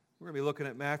We're going to be looking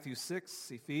at Matthew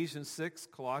 6, Ephesians 6,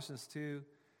 Colossians 2,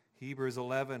 Hebrews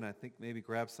 11. I think maybe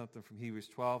grab something from Hebrews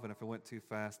 12. And if I went too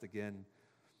fast, again,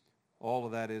 all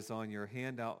of that is on your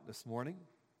handout this morning.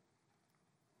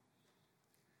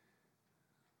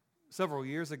 Several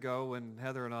years ago when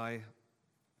Heather and I,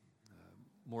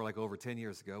 more like over 10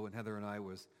 years ago, when Heather and I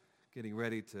was getting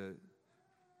ready to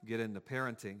get into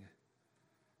parenting.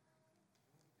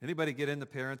 Anybody get into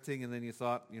parenting and then you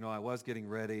thought, I was getting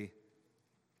ready,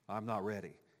 I'm not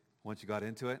ready once you got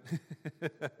into it?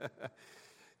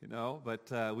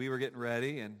 But we were getting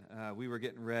ready, and we were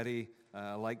getting ready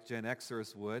like Gen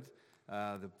Xers would.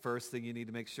 The first thing you need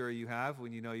to make sure you have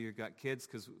when you know you've got kids,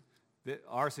 because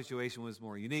our situation was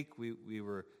more unique. We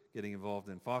were getting involved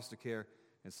in foster care,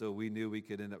 and so we knew we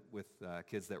could end up with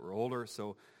kids that were older.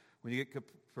 So when you get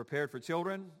prepared for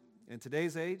children in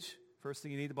today's age, first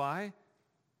thing you need to buy,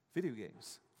 video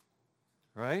games,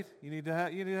 right? You need to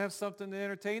have something to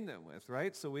entertain them with,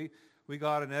 right? So we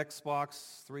got an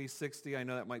Xbox 360. I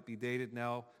know that might be dated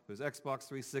now. It was Xbox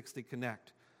 360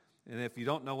 Connect. And if you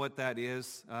don't know what that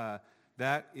is a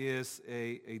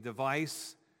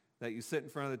device that you sit in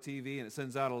front of the TV, and it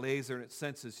sends out a laser and it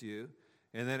senses you,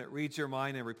 and then it reads your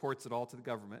mind and reports it all to the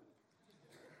government.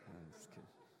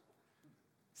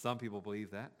 Some people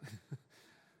believe that.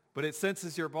 But it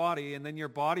senses your body, and then your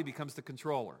body becomes the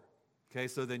controller. Okay,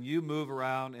 so then you move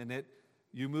around, and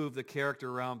you move the character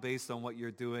around based on what you're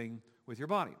doing with your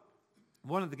body.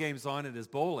 One of the games on it is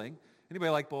bowling. Anybody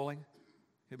like bowling?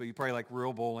 But you probably like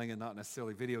real bowling and not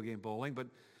necessarily video game bowling, but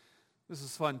this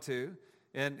is fun too.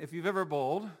 And if you've ever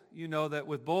bowled, you know that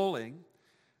with bowling,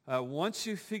 once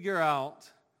you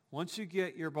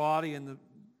get your body in the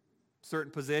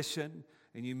certain position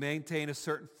and you maintain a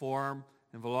certain form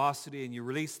and velocity and you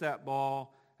release that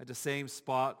ball at the same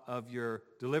spot of your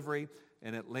delivery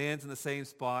and it lands in the same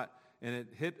spot and it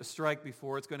hit a strike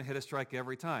before, it's going to hit a strike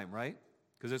every time, right?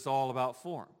 Because it's all about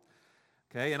form.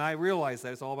 Okay, and I realize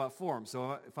that it's all about form.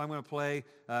 So if I'm going to play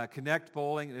Connect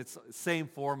bowling, it's the same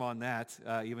form on that,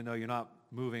 even though you're not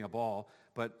moving a ball.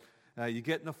 But you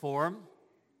get in the form,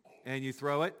 and you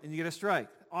throw it, and you get a strike.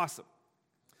 Awesome.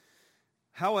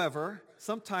 However,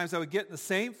 sometimes I would get in the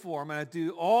same form, and I'd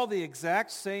do all the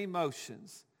exact same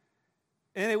motions,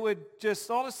 and it would just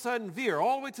all of a sudden veer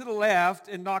all the way to the left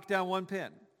and knock down one pin.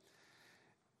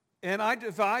 And I'd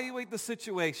evaluate the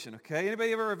situation, okay?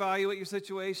 Anybody ever evaluate your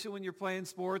situation when you're playing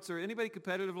sports, or anybody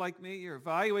competitive like me? You're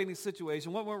evaluating the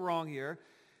situation. What went wrong here?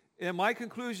 And my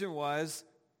conclusion was,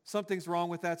 something's wrong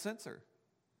with that sensor.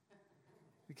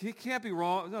 It can't be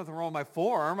wrong. There's nothing wrong with my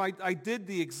form. I did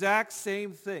the exact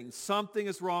same thing. Something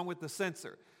is wrong with the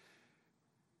sensor.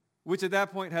 Which at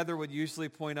that point, Heather would usually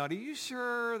point out, are you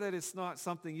sure that it's not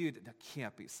something you did? That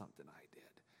can't be something I did.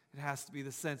 It has to be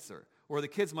the sensor. Or the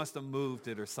kids must have moved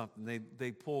it or something.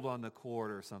 They pulled on the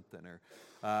cord or something.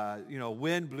 Or,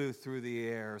 wind blew through the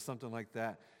air or something like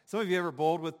that. Some of you ever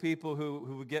bowled with people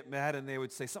who would get mad and they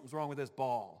would say, something's wrong with this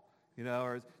ball.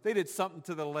 Or they did something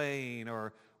to the lane,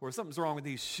 or something's wrong with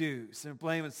these shoes. And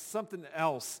blaming something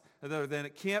else other than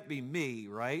it can't be me,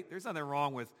 right? There's nothing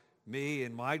wrong with me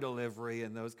and my delivery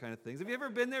and those kind of things. Have you ever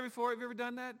been there before? Have you ever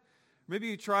done that? Maybe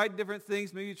you tried different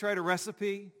things. Maybe you tried a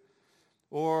recipe.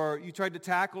 Or you tried to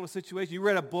tackle a situation. You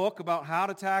read a book about how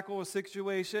to tackle a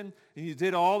situation, and you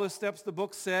did all the steps the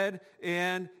book said,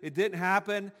 and it didn't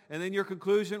happen, and then your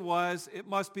conclusion was, it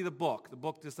must be the book. The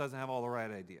book just doesn't have all the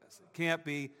right ideas. It can't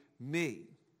be me.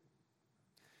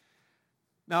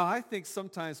 Now, I think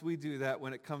sometimes we do that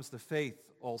when it comes to faith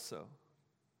also.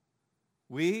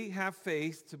 We have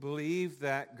faith to believe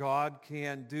that God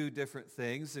can do different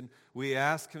things, and we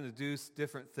ask him to do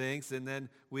different things, and then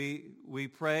we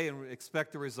pray and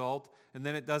expect the result, and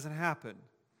then it doesn't happen.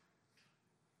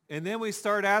 And then we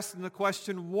start asking the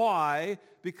question, why?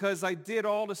 Because I did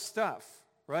all the stuff,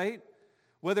 right?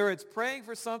 Whether it's praying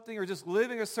for something or just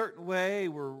living a certain way,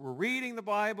 we're reading the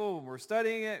Bible, and we're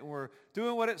studying it, and we're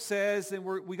doing what it says, and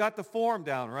we got the form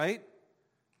down, right?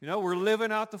 We're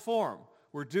living out the form.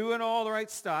 We're doing all the right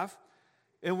stuff,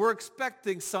 and we're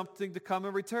expecting something to come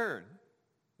in return.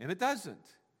 And it doesn't.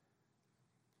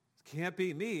 It can't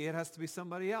be me. It has to be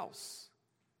somebody else.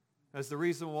 That's the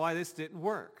reason why this didn't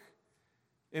work.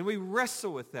 And we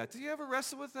wrestle with that. Do you ever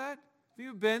wrestle with that? Have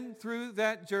you been through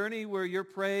that journey where you're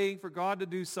praying for God to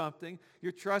do something,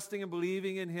 you're trusting and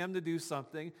believing in him to do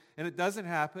something, and it doesn't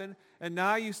happen, and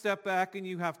now you step back and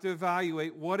you have to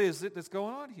evaluate, what is it that's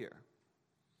going on here?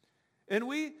 And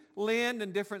we land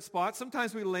in different spots.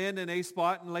 Sometimes we land in a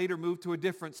spot and later move to a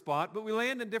different spot. But we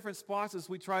land in different spots as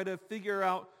we try to figure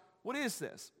out, what is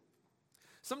this?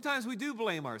 Sometimes we do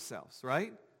blame ourselves,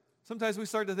 right? Sometimes we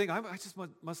start to think, I just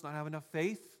must not have enough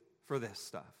faith for this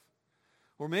stuff.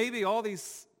 Or maybe all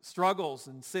these struggles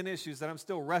and sin issues that I'm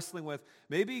still wrestling with,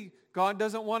 maybe God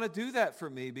doesn't want to do that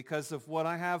for me because of what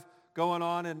I have going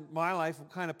on in my life,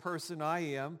 what kind of person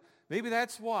I am. Maybe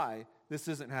that's why this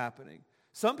isn't happening.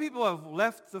 Some people have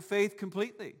left the faith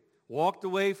completely, walked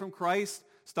away from Christ,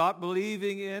 stopped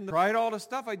believing in, tried all the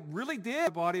stuff I really did,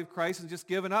 the body of Christ, and just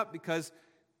given up because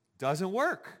it doesn't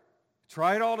work.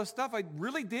 Tried all the stuff I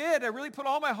really did. I really put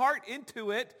all my heart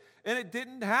into it, and it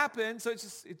didn't happen, so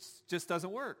it just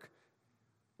doesn't work.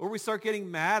 Or we start getting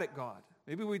mad at God.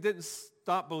 Maybe we didn't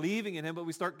stop believing in him, but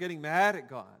we start getting mad at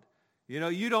God.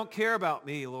 You don't care about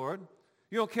me, Lord.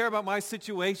 You don't care about my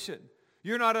situation.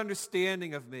 You're not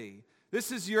understanding of me.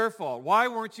 This is your fault. Why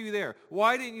weren't you there?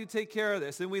 Why didn't you take care of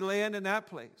this? And we land in that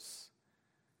place.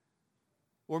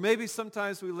 Or maybe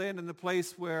sometimes we land in the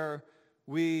place where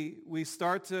we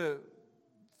start to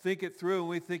think it through and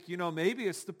we think, maybe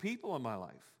it's the people in my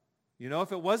life.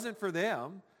 If it wasn't for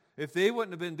them, if they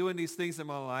wouldn't have been doing these things in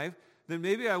my life, then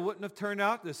maybe I wouldn't have turned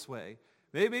out this way.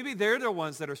 Maybe they're the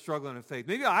ones that are struggling in faith.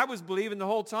 Maybe I was believing the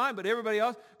whole time, but everybody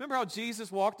else. Remember how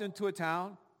Jesus walked into a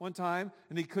town one time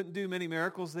and he couldn't do many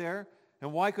miracles there?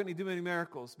 And why couldn't he do many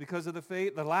miracles? Because of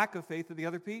the lack of faith of the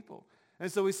other people.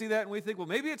 And so we see that and we think, well,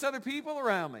 maybe it's other people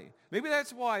around me. Maybe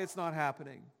that's why it's not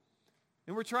happening.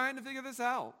 And we're trying to figure this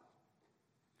out.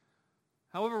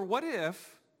 However, what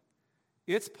if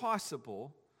it's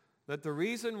possible that the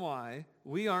reason why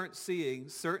we aren't seeing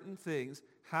certain things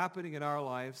happening in our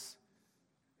lives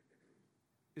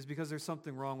is because there's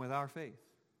something wrong with our faith?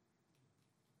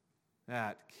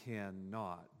 That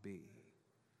cannot be.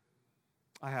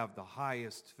 I have the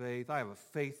highest faith. I have a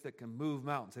faith that can move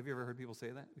mountains. Have you ever heard people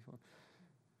say that before?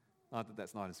 Not that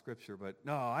that's not in Scripture, but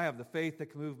no, I have the faith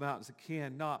that can move mountains. It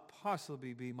cannot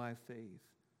possibly be my faith.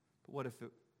 But what if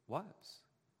it was?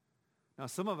 Now,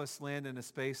 some of us land in a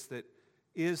space that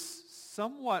is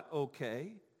somewhat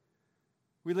okay.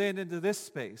 We land into this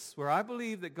space where I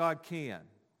believe that God can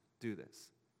do this.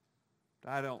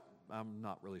 I'm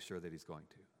not really sure that he's going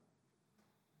to.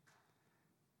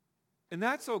 And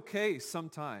that's okay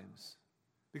sometimes,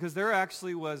 because there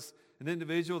actually was an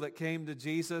individual that came to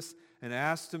Jesus and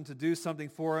asked him to do something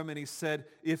for him, and he said,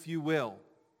 "If you will."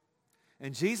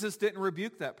 And Jesus didn't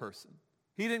rebuke that person.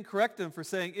 He didn't correct him for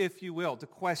saying, "if you will," to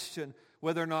question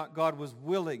whether or not God was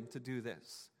willing to do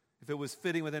this, if it was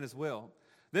fitting within his will.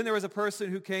 Then there was a person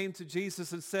who came to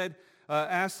Jesus and said,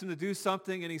 asked him to do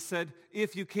something, and he said,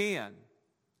 "if you can."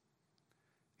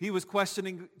 He was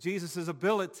questioning Jesus'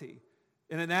 ability.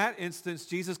 And in that instance,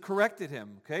 Jesus corrected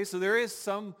him. Okay, so there is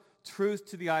some truth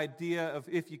to the idea of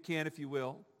if you can, if you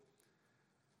will.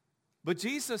 But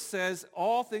Jesus says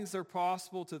all things are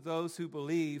possible to those who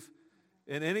believe,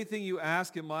 and anything you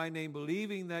ask in my name,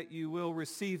 believing that you will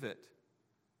receive it,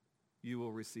 you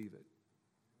will receive it.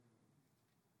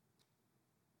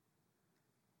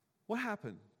 What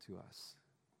happened to us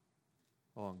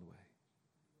along the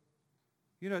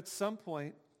way? At some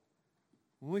point,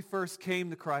 when we first came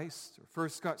to Christ, or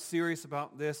first got serious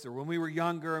about this, or when we were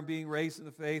younger and being raised in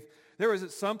the faith, there was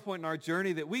at some point in our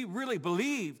journey that we really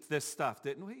believed this stuff,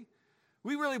 didn't we?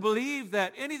 We really believed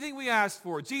that anything we asked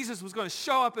for, Jesus was going to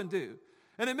show up and do.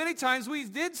 And at many times we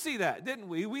did see that, didn't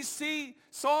we? We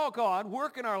saw God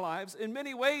work in our lives in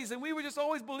many ways, and we were just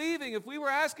always believing if we were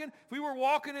asking, if we were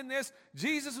walking in this,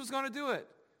 Jesus was going to do it.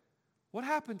 What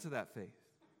happened to that faith?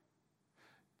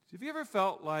 Have you ever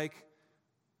felt like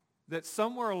that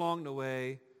somewhere along the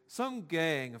way, some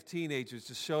gang of teenagers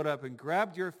just showed up and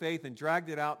grabbed your faith and dragged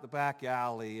it out the back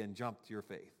alley and jumped your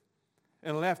faith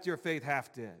and left your faith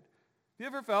half dead? Have you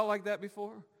ever felt like that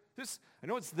before? I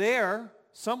know it's there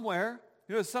somewhere.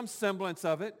 There's some semblance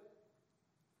of it,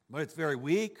 but it's very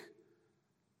weak.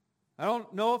 I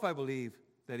don't know if I believe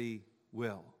that he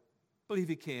will. I believe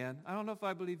he can. I don't know if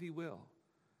I believe he will.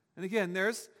 And again,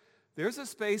 there's a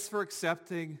space for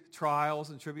accepting trials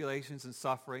and tribulations and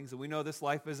sufferings, and we know this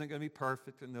life isn't going to be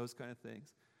perfect and those kind of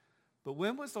things. But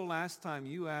when was the last time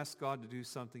you asked God to do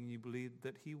something you believed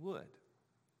that he would?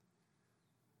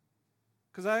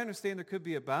 Because I understand there could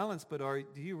be a balance, but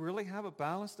do you really have a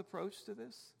balanced approach to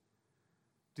this?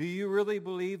 Do you really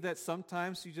believe that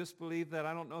sometimes you just believe that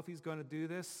I don't know if he's going to do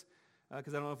this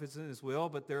because I don't know if it's in his will,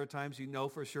 but there are times you know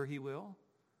for sure he will?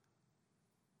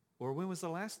 Or when was the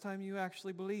last time you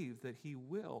actually believed that he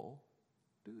will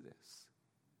do this?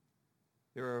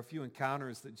 There are a few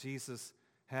encounters that Jesus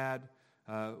had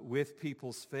with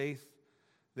people's faith.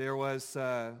 There was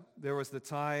the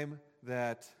time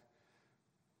that,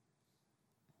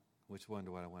 which one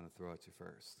do I want to throw at you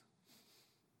first?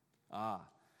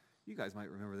 You guys might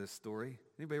remember this story.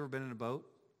 Anybody ever been in a boat?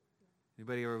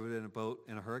 Anybody ever been in a boat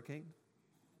in a hurricane?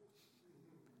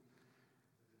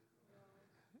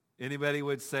 Anybody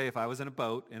would say if I was in a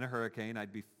boat in a hurricane,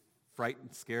 I'd be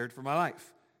frightened, scared for my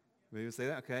life. Maybe would say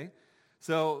that, okay?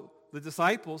 So the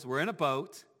disciples were in a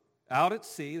boat out at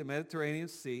sea, the Mediterranean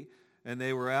Sea, and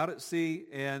they were out at sea,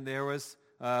 and there was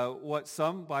what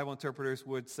some Bible interpreters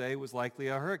would say was likely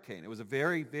a hurricane. It was a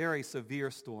very, very severe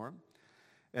storm,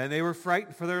 and they were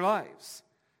frightened for their lives.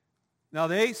 Now,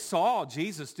 they saw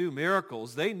Jesus do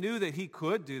miracles. They knew that he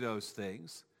could do those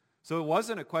things. So it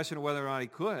wasn't a question of whether or not he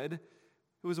could.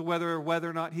 It was whether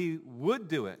or not he would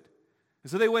do it. And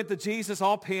so they went to Jesus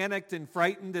all panicked and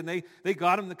frightened, and they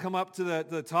got him to come up to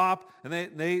the top, and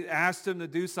they asked him to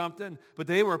do something, but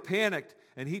they were panicked.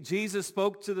 And Jesus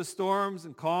spoke to the storms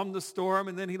and calmed the storm,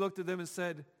 and then he looked at them and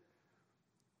said,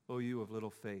 "O you of little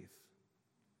faith."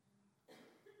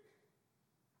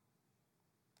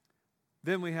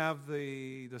 Then we have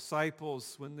the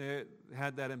disciples when they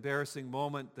had that embarrassing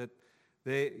moment that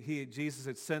Jesus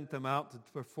had sent them out to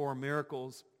perform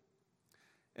miracles.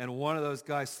 And one of those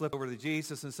guys slipped over to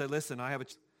Jesus and said, "Listen, I have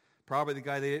probably the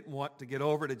guy they didn't want to get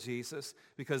over to Jesus,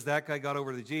 because that guy got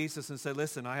over to Jesus and said,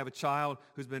 'Listen, I have a child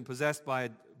who's been possessed by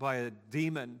a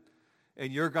demon,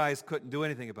 and your guys couldn't do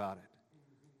anything about it.'"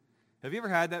 Have you ever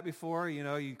had that before? You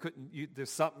know,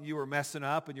 there's something you were messing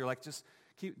up, and you're like,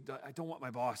 I don't want my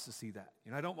boss to see that.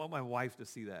 I don't want my wife to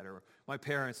see that, or my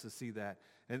parents to see that.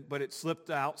 But it slipped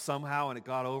out somehow, and it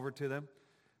got over to them.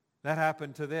 That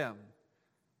happened to them.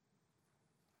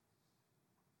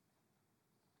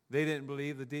 They didn't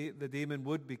believe the demon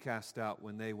would be cast out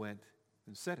when they went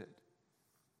and said it.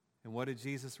 And what did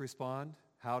Jesus respond?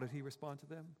 How did he respond to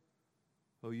them?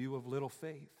 "O you of little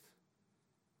faith."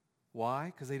 Why?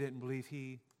 Because they didn't believe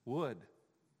he would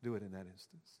do it in that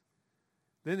instance.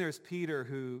 Then there's Peter,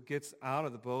 who gets out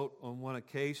of the boat on one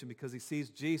occasion because he sees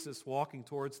Jesus walking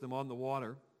towards them on the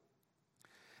water.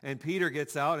 And Peter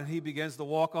gets out and he begins to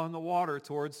walk on the water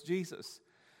towards Jesus.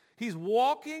 He's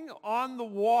walking on the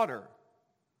water.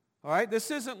 All right, this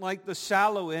isn't like the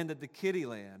shallow end of the kiddie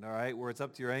land, all right, where it's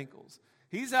up to your ankles.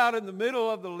 He's out in the middle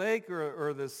of the lake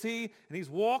or the sea, and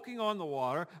he's walking on the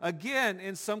water, again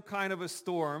in some kind of a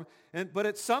storm. But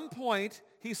at some point,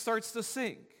 he starts to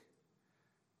sink.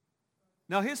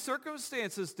 Now, his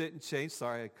circumstances didn't change.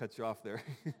 Sorry, I cut you off there.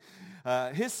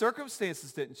 His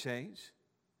circumstances didn't change.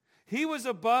 He was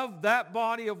above that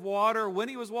body of water when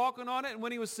he was walking on it and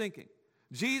when he was sinking.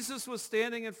 Jesus was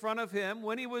standing in front of him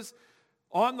when he was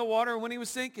on the water and when he was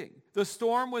sinking. The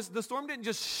storm didn't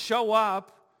just show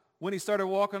up when he started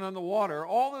walking on the water.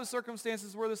 All those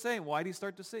circumstances were the same. Why did he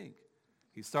start to sink?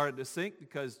 He started to sink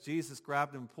because Jesus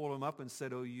grabbed him and pulled him up and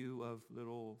said, "O you of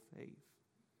little faith."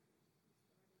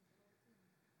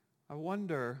 I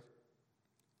wonder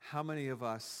how many of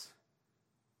us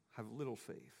have little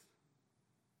faith.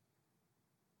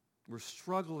 We're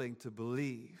struggling to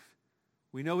believe.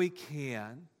 We know he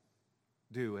can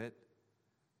do it,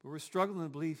 but we're struggling to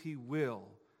believe he will.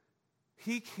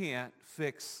 He's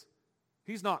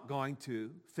not going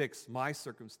to fix my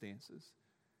circumstances.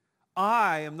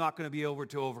 I am not going to be able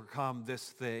to overcome this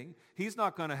thing. He's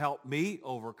not going to help me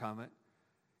overcome it.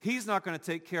 He's not going to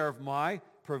take care of my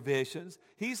provisions.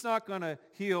 He's not going to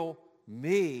heal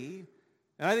me.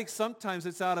 And I think sometimes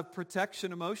it's out of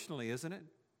protection emotionally, isn't it?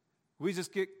 We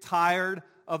just get tired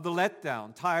of the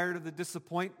letdown, tired of the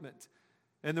disappointment.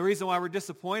 And the reason why we're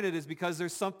disappointed is because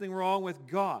there's something wrong with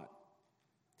God.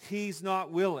 He's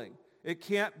not willing. It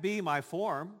can't be my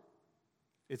form.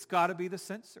 It's got to be the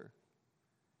sensor.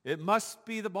 It must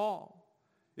be the ball.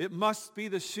 It must be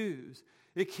the shoes.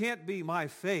 It can't be my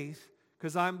faith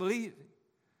because I'm believing.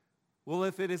 Well,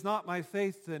 if it is not my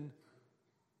faith, then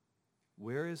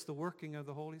where is the working of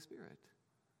the Holy Spirit?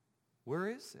 Where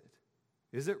is it?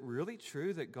 Is it really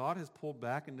true that God has pulled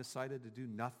back and decided to do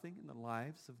nothing in the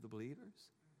lives of the believers?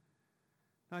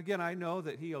 Now again, I know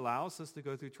that he allows us to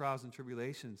go through trials and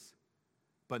tribulations,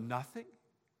 but nothing?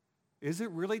 Is it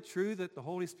really true that the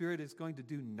Holy Spirit is going to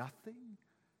do nothing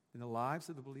in the lives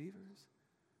of the believers?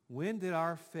 When did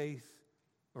our faith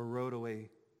erode away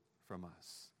from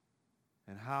us?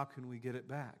 And how can we get it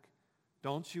back?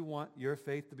 Don't you want your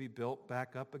faith to be built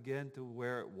back up again to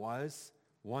where it was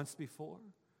once before?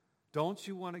 Don't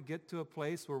you want to get to a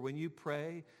place where when you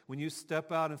pray, when you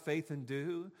step out in faith and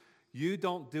do, you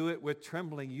don't do it with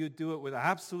trembling. You do it with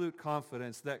absolute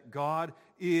confidence that God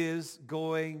is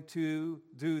going to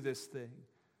do this thing.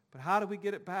 But how do we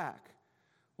get it back?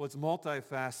 Well, it's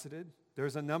multifaceted.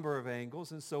 There's a number of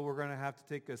angles, and so we're going to have to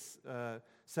take us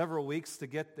several weeks to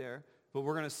get there. But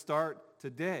we're going to start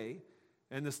today,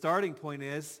 and the starting point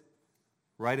is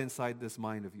right inside this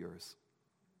mind of yours.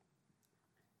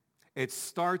 It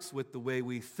starts with the way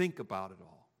we think about it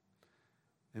all.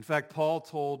 In fact, Paul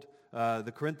told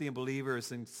the Corinthian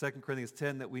believers in 2 Corinthians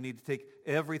 10 that we need to take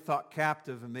every thought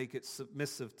captive and make it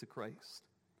submissive to Christ.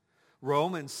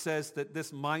 Romans says that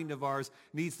this mind of ours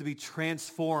needs to be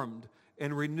transformed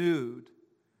and renewed.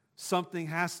 Something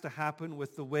has to happen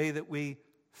with the way that we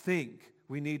think.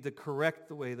 We need to correct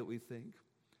the way that we think.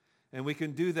 And we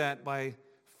can do that by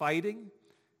fighting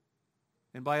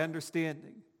and by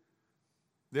understanding.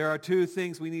 There are two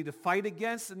things we need to fight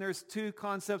against, and there's two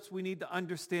concepts we need to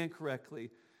understand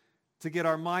correctly to get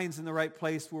our minds in the right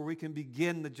place where we can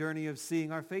begin the journey of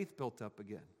seeing our faith built up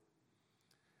again.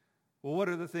 Well, what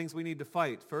are the things we need to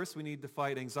fight? First, we need to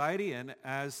fight anxiety, and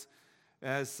as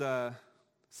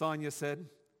Sonia said,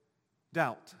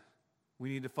 doubt. We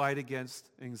need to fight against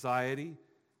anxiety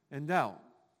and doubt.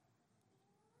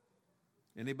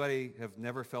 Anybody have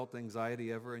never felt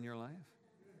anxiety ever in your life?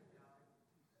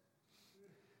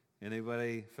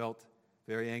 Anybody felt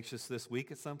very anxious this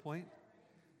week at some point?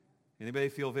 Anybody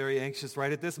feel very anxious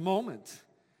right at this moment?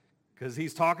 Because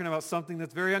he's talking about something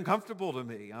that's very uncomfortable to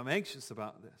me. I'm anxious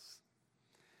about this.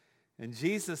 And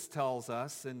Jesus tells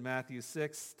us in Matthew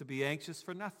 6 to be anxious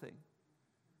for nothing.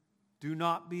 Do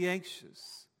not be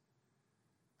anxious.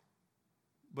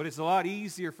 But it's a lot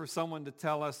easier for someone to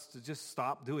tell us to just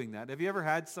stop doing that. Have you ever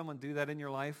had someone do that in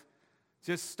your life?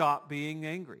 Just stop being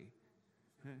angry.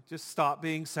 Just stop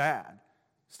being sad.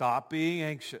 Stop being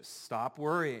anxious. Stop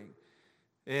worrying.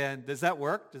 And does that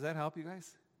work? Does that help you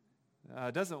guys?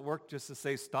 It doesn't work just to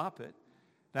say stop it.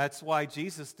 That's why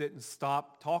Jesus didn't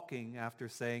stop talking after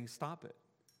saying stop it.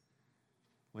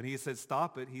 When he said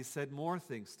stop it, he said more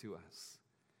things to us.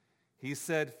 He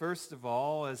said, first of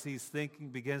all, as he's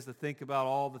begins to think about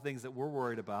all the things that we're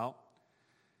worried about,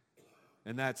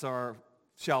 and that's our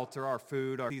shelter, our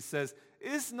food, he says,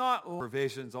 is not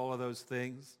provisions, all of those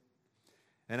things.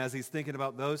 And as he's thinking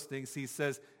about those things, he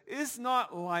says, is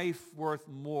not life worth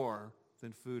more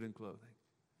than food and clothing?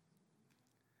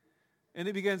 And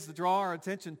he begins to draw our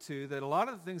attention to that a lot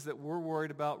of the things that we're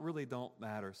worried about really don't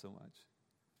matter so much.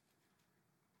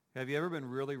 Have you ever been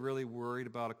really, really worried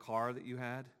about a car that you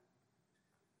had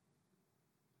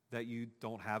that you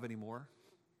don't have anymore?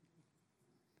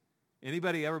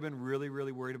 Anybody ever been really,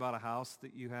 really worried about a house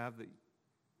that you have that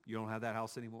you don't have that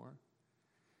house anymore?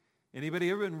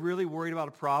 Anybody ever been really worried about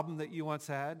a problem that you once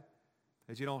had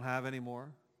that you don't have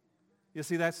anymore? You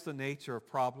see, that's the nature of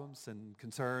problems and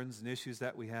concerns and issues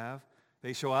that we have.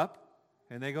 They show up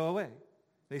and they go away.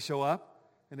 They show up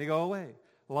and they go away.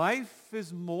 Life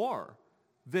is more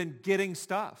than getting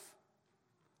stuff.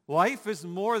 Life is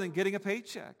more than getting a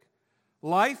paycheck.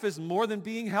 Life is more than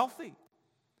being healthy.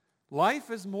 Life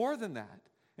is more than that.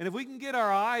 And if we can get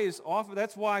our eyes off of,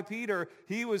 that's why Peter,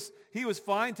 he was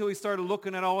fine till he started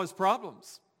looking at all his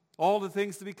problems, all the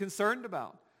things to be concerned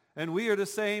about. And we are the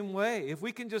same way. If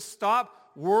we can just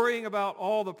stop worrying about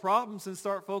all the problems and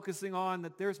start focusing on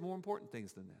that there's more important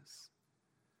things than this.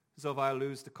 So if I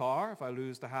lose the car, if I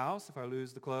lose the house, if I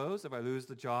lose the clothes, if I lose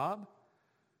the job,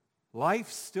 life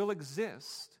still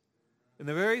exists. And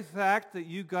the very fact that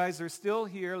you guys are still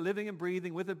here, living and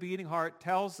breathing with a beating heart,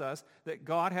 tells us that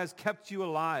God has kept you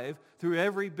alive through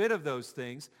every bit of those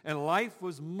things, and life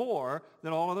was more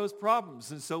than all of those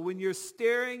problems. And so when you're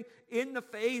staring in the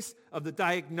face of the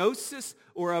diagnosis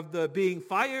or of the being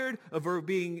fired, or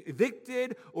being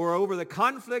evicted, or over the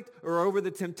conflict, or over the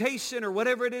temptation, or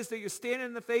whatever it is that you're standing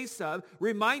in the face of,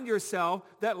 remind yourself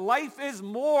that life is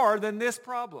more than this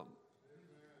problem.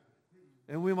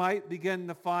 And we might begin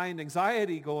to find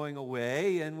anxiety going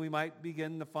away, and we might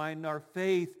begin to find our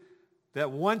faith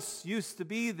that once used to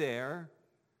be there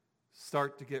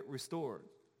start to get restored.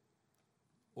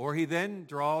 Or he then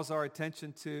draws our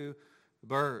attention to the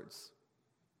birds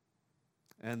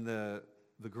and the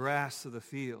grass of the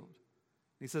field.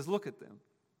 He says, look at them.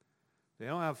 They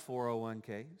don't have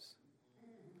 401ks.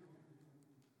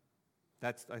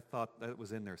 I thought that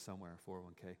was in there somewhere,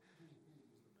 401k.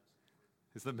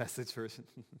 Is the Message version.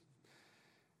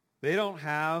 They don't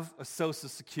have a Social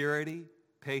Security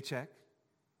paycheck.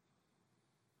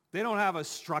 They don't have a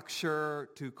structure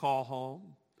to call home,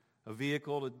 a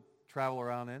vehicle to travel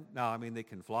around in. No, I mean, they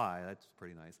can fly. That's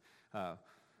pretty nice.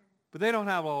 But they don't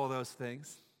have all of those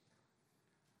things.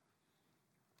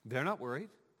 They're not worried,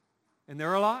 and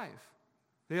they're alive.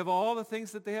 They have all the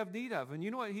things that they have need of. And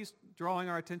you know what he's drawing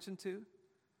our attention to?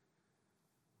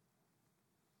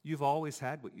 You've always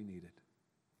had what you needed.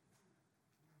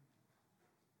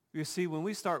 You see, when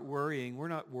we start worrying, we're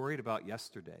not worried about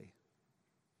yesterday.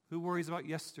 Who worries about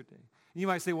yesterday? And you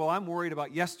might say, well, I'm worried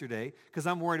about yesterday because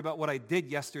I'm worried about what I did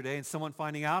yesterday and someone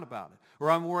finding out about it. Or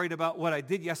I'm worried about what I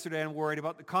did yesterday and I'm worried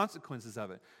about the consequences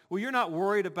of it. Well, you're not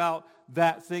worried about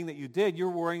that thing that you did. You're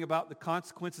worrying about the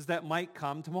consequences that might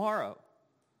come tomorrow.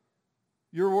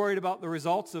 You're worried about the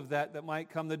results of that might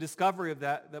come, the discovery of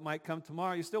that might come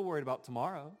tomorrow. You're still worried about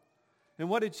tomorrow. And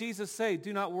what did Jesus say?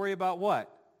 Do not worry about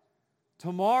what?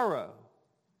 Tomorrow.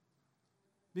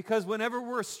 Because whenever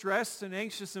we're stressed and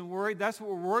anxious and worried, that's what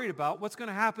we're worried about. What's going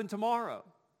to happen tomorrow?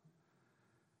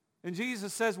 And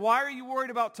Jesus says, why are you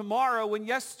worried about tomorrow when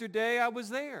yesterday I was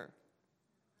there?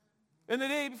 And the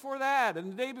day before that,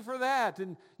 and the day before that.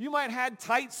 And you might have had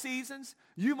tight seasons.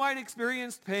 You might have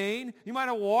experienced pain. You might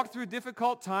have walked through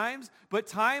difficult times. But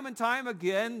time and time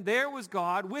again, there was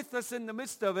God with us in the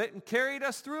midst of it and carried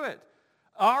us through it.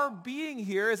 Our being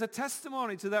here is a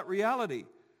testimony to that reality,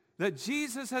 that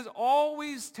Jesus has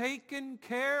always taken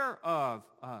care of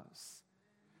us.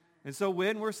 And so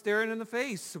when we're staring in the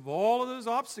face of all of those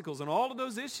obstacles and all of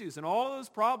those issues and all of those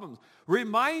problems,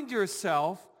 remind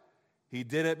yourself, he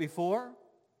did it before,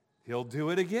 he'll do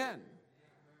it again.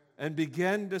 And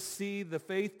begin to see the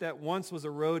faith that once was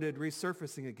eroded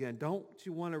resurfacing again. Don't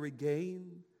you want to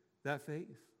regain that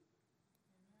faith?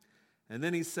 And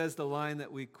then he says the line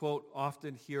that we quote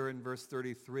often here in verse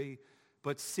 33,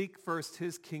 but seek first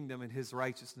his kingdom and his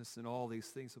righteousness, and all these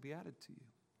things will be added to you.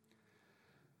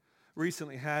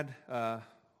 Recently had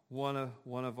one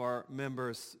of our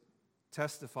members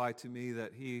testify to me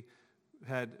that he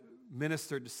had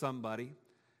ministered to somebody,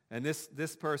 and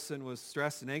this person was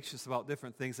stressed and anxious about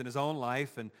different things in his own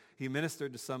life, and he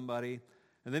ministered to somebody,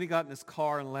 and then he got in his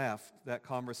car and left that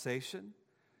conversation.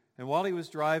 And while he was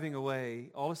driving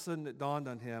away, all of a sudden it dawned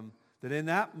on him that in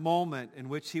that moment in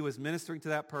which he was ministering to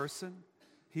that person,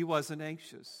 he wasn't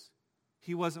anxious.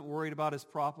 He wasn't worried about his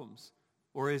problems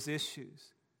or his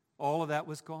issues. All of that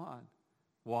was gone.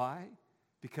 Why?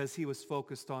 Because he was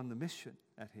focused on the mission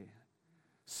at hand.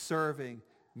 Serving,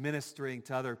 ministering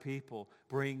to other people,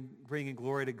 bringing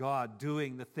glory to God,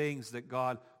 doing the things that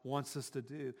God wants us to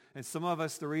do. And some of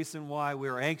us, the reason why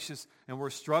we're anxious and we're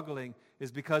struggling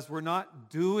is because we're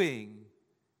not doing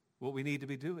what we need to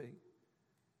be doing.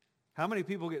 How many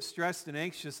people get stressed and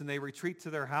anxious and they retreat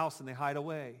to their house and they hide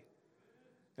away?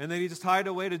 And they just hide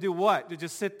away to do what? To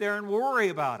just sit there and worry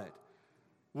about it.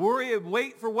 Worry and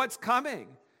wait for what's coming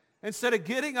instead of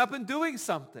getting up and doing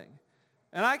something.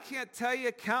 And I can't tell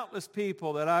you countless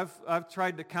people that I've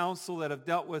tried to counsel that have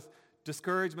dealt with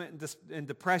discouragement and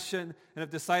depression and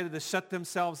have decided to shut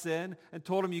themselves in and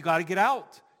told them, you got to get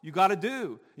out. You got to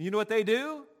do. And you know what they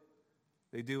do?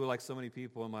 They do like so many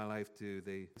people in my life do.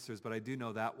 But I do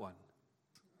know that one.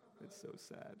 It's so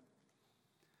sad.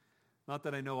 Not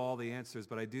that I know all the answers,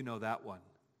 but I do know that one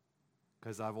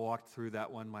because I've walked through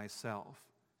that one myself.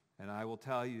 And I will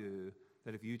tell you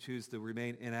that if you choose to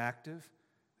remain inactive,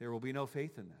 there will be no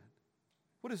faith in that.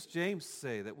 What does James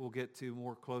say that we'll get to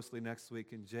more closely next week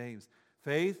in James?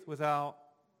 Faith without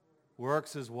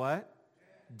works is what?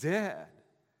 Dead.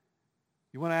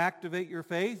 You want to activate your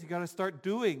faith? You got to start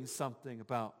doing something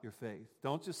about your faith.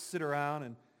 Don't just sit around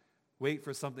and wait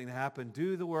for something to happen.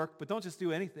 Do the work, but don't just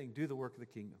do anything. Do the work of the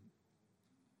kingdom.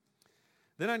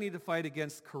 Then I need to fight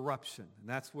against corruption, and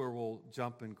that's where we'll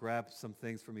jump and grab some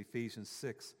things from Ephesians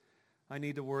 6. I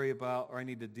need to worry about, or I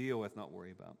need to deal with, not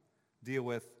worry about, deal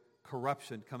with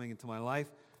corruption coming into my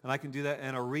life. And I can do that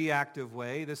in a reactive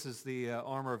way. This is the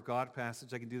armor of God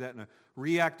passage. I can do that in a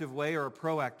reactive way or a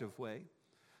proactive way.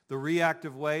 The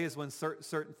reactive way is when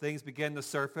certain things begin to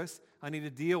surface. I need to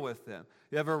deal with them.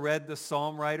 You ever read the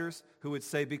psalm writers who would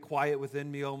say, be quiet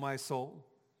within me, O my soul.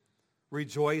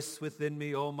 Rejoice within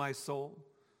me, O my soul.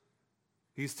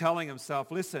 He's telling himself,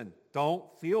 listen, don't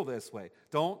feel this way.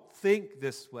 Don't think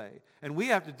this way. And we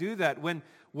have to do that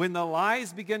when the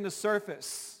lies begin to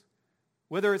surface,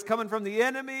 whether it's coming from the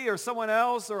enemy or someone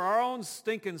else or our own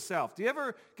stinking self. Do you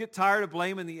ever get tired of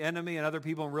blaming the enemy and other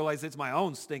people and realize it's my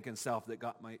own stinking self that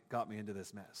got me into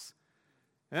this mess?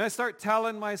 And I start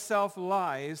telling myself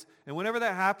lies. And whenever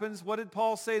that happens, what did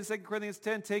Paul say in 2 Corinthians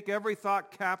 10? Take every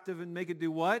thought captive and make it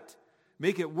do what?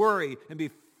 Make it worry and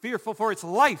be fearful for its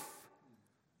life.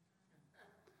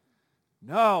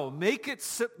 No, make it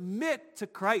submit to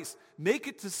Christ. Make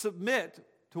it to submit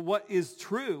to what is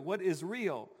true, what is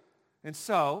real. And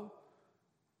so,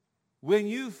 when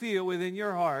you feel within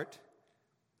your heart,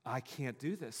 I can't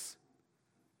do this.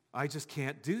 I just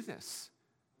can't do this.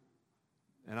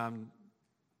 And I'm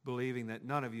believing that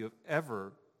none of you have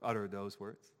ever uttered those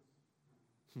words.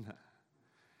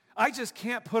 I just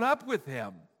can't put up with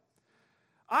him.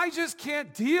 I just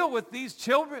can't deal with these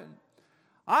children.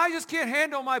 I just can't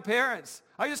handle my parents.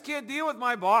 I just can't deal with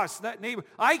my boss, that neighbor.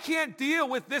 I can't deal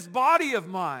with this body of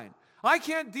mine. I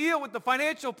can't deal with the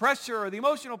financial pressure or the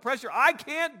emotional pressure. I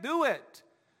can't do it.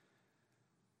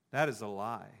 That is a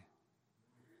lie.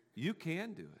 You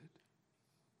can do it.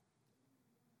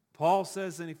 Paul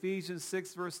says in Ephesians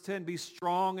 6, verse 10, be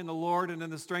strong in the Lord and in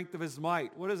the strength of his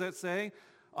might. What does that say?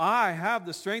 I have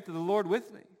the strength of the Lord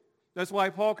with me. That's why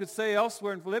Paul could say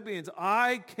elsewhere in Philippians,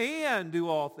 I can do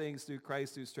all things through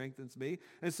Christ who strengthens me.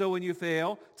 And so when you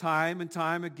fail time and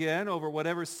time again over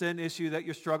whatever sin issue that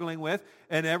you're struggling with,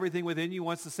 and everything within you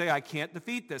wants to say, I can't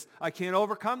defeat this, I can't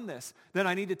overcome this, then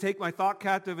I need to take my thought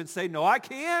captive and say, no, I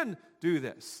can do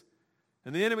this.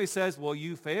 And the enemy says, well,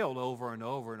 you failed over and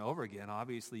over and over again.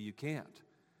 Obviously you can't.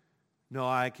 No,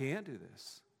 I can't do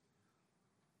this.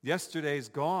 Yesterday's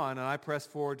gone, and I press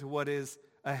forward to what is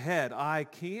ahead. I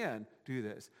can do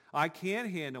this. I can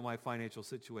handle my financial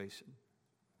situation.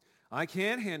 I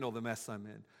can handle the mess I'm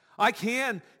in. I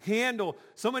can handle,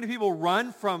 so many people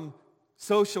run from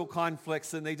social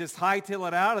conflicts and they just hightail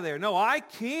it out of there. No, I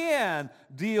can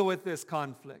deal with this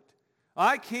conflict.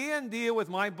 I can deal with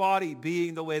my body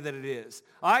being the way that it is.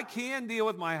 I can deal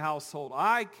with my household.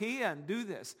 I can do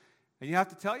this. And you have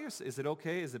to tell yourself, is it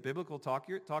okay? Is it biblical to talk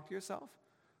to yourself?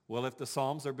 Well, if the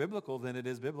Psalms are biblical, then it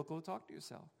is biblical to talk to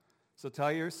yourself. So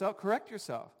tell yourself, correct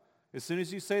yourself. As soon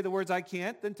as you say the words, I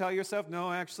can't, then tell yourself,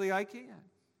 no, actually, I can.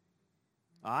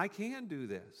 I can do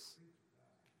this.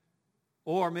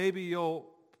 Or maybe you'll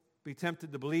be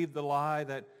tempted to believe the lie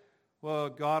that, well,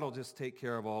 God will just take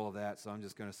care of all of that, so I'm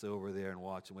just going to sit over there and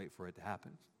watch and wait for it to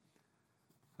happen.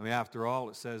 I mean, after all,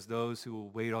 it says those who will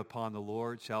wait upon the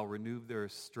Lord shall renew their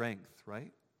strength,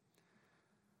 right?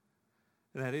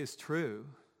 And that is true.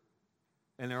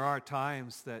 And there are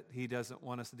times that he doesn't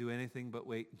want us to do anything but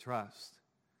wait and trust.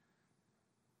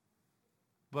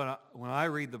 But when I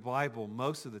read the Bible,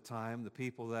 most of the time, the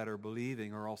people that are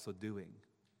believing are also doing.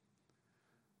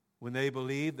 When they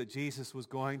believed that Jesus was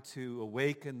going to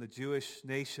awaken the Jewish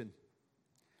nation,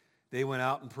 they went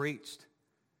out and preached.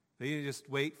 They didn't just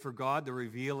wait for God to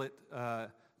reveal it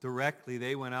directly.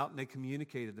 They went out and they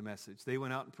communicated the message. They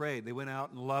went out and prayed. They went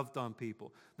out and loved on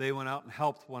people. They went out and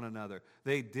helped one another.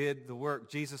 They did the work.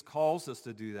 Jesus calls us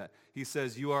to do that. He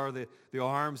says, you are the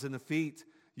arms and the feet.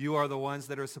 You are the ones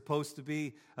that are supposed to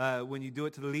be, when you do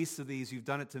it to the least of these, you've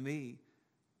done it to me.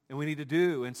 And we need to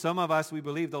do. And some of us, we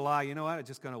believe the lie, you know what, I'm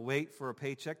just going to wait for a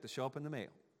paycheck to show up in the mail.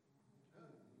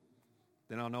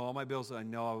 Then I'll know all my bills. I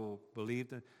know I will believe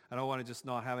them. I don't want to just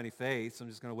not have any faith, so I'm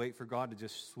just going to wait for God to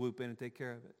just swoop in and take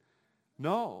care of it.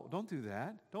 No, don't do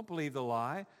that. Don't believe the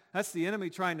lie. That's the enemy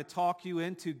trying to talk you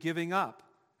into giving up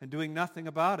and doing nothing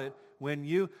about it.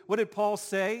 What did Paul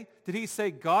say? Did he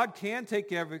say, God can take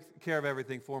care of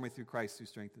everything for me through Christ who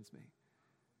strengthens me?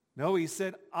 No, he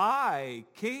said, I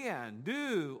can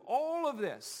do all of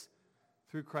this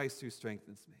through Christ who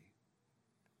strengthens me.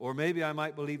 Or maybe I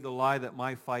might believe the lie that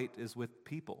my fight is with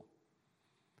people.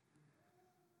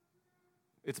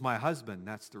 It's my husband.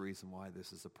 That's the reason why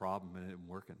this is a problem and it isn't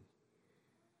working.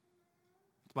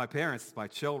 It's my parents. It's my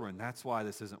children. That's why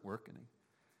this isn't working.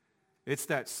 It's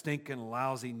that stinking,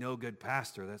 lousy, no good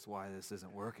pastor. That's why this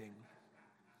isn't working.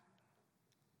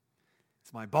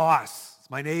 It's my boss. It's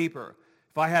my neighbor.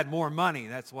 If I had more money,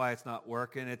 that's why it's not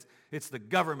working. It's the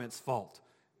government's fault.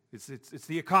 It's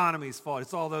the economy's fault.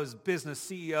 It's all those business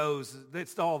CEOs.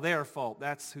 It's all their fault.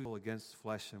 That's who against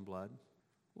flesh and blood.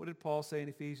 What did Paul say in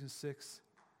Ephesians 6?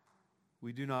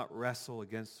 We do not wrestle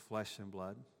against flesh and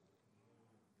blood,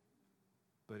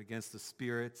 but against the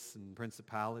spirits and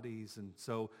principalities. And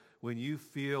so when you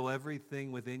feel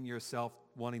everything within yourself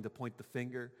wanting to point the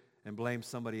finger and blame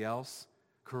somebody else,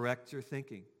 correct your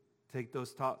thinking. Take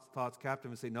those thoughts captive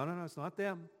and say, no, it's not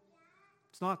them.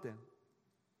 It's not them.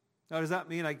 Now, does that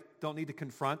mean I don't need to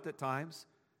confront at times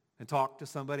and talk to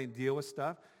somebody and deal with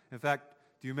stuff? In fact,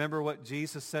 do you remember what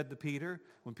Jesus said to Peter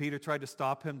when Peter tried to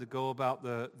stop him to go about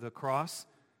the cross?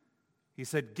 He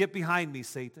said, get behind me,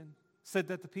 Satan. Said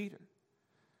that to Peter.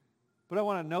 But I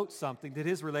want to note something. Did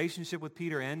his relationship with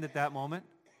Peter end at that moment?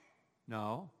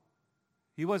 No.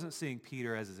 He wasn't seeing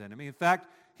Peter as his enemy. In fact,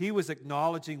 he was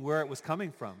acknowledging where it was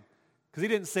coming from. Because he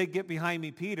didn't say, get behind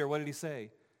me, Peter. What did he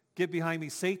say? Get behind me,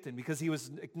 Satan, because he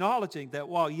was acknowledging that,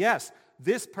 while yes,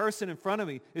 this person in front of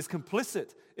me is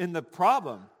complicit in the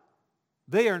problem,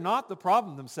 they are not the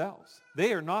problem themselves.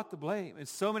 They are not to blame. And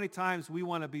so many times we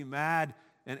want to be mad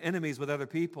and enemies with other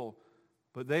people,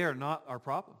 but they are not our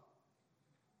problem.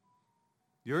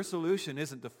 Your solution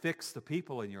isn't to fix the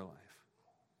people in your life.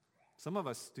 Some of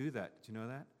us do that. Do you know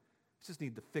that? I just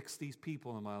need to fix these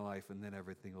people in my life and then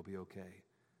everything will be okay.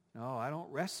 No, I don't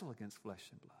wrestle against flesh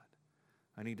and blood.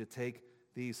 I need to take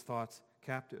these thoughts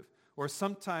captive. Or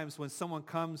sometimes when someone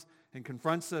comes and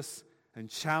confronts us and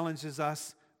challenges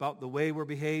us about the way we're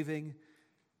behaving,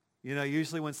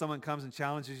 usually when someone comes and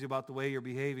challenges you about the way you're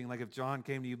behaving, like if John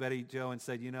came to you, Betty Jo, and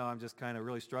said, I'm just kind of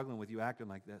really struggling with you acting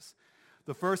like this.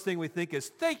 The first thing we think is,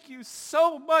 thank you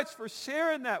so much for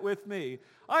sharing that with me.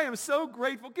 I am so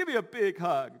grateful. Give me a big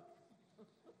hug.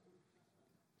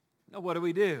 Now, what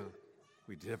do?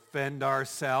 We defend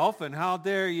ourselves, and how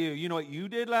dare you? You know what you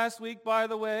did last week, by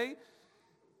the way?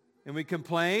 And we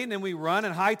complain, and we run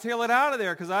and hightail it out of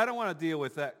there because I don't want to deal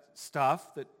with that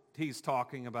stuff that he's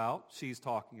talking about, she's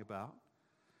talking about.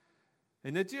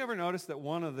 And did you ever notice that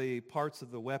one of the parts of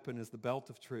the weapon is the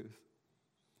belt of truth?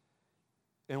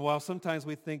 And while sometimes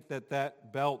we think that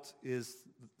that belt is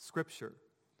Scripture,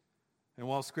 and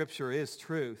while Scripture is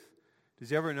truth, did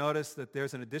you ever notice that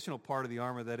there's an additional part of the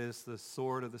armor that is the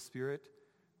sword of the Spirit,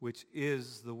 which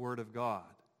is the Word of God?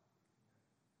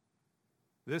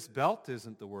 This belt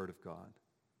isn't the Word of God.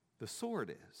 The sword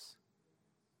is.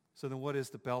 So then what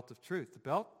is the belt of truth? The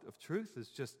belt of truth is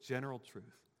just general truth,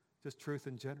 just truth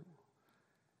in general.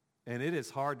 And it is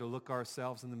hard to look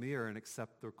ourselves in the mirror and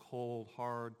accept the cold,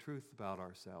 hard truth about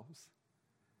ourselves.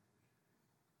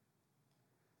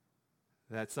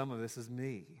 That some of this is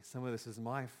me. Some of this is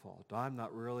my fault. I'm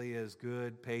not really as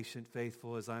good, patient,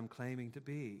 faithful as I'm claiming to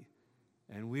be.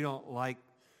 And we don't like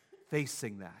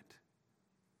facing that.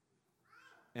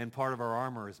 And part of our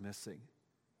armor is missing.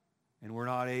 And we're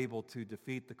not able to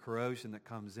defeat the corrosion that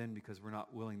comes in because we're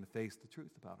not willing to face the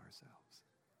truth about ourselves.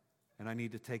 And I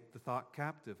need to take the thought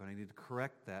captive, and I need to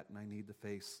correct that, and I need to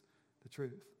face the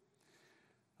truth.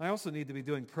 I also need to be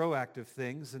doing proactive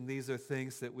things, and these are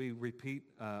things that we repeat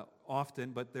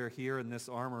often, but they're here in this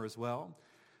armor as well.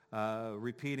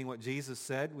 Repeating what Jesus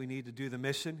said, we need to do the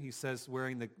mission. He says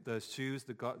wearing the shoes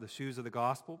of the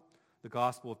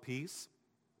gospel of peace.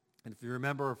 And if you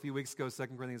remember a few weeks ago, 2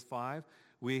 Corinthians 5,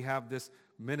 we have this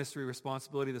ministry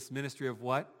responsibility, this ministry of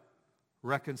what?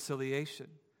 Reconciliation.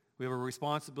 We have a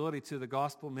responsibility to the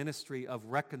gospel ministry of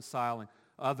reconciling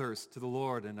others to the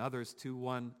Lord and others to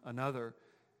one another.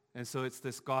 And so it's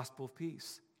this gospel of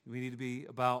peace. We need to be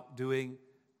about doing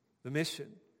the mission.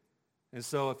 And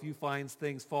so if you find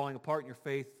things falling apart in your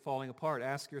faith, falling apart,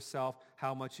 ask yourself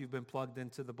how much you've been plugged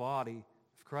into the body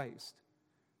of Christ.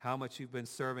 How much you've been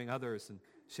serving others and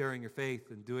sharing your faith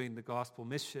and doing the gospel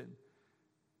mission.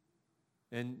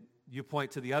 And you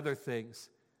point to the other things.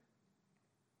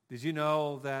 Did you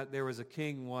know that there was a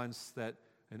king once that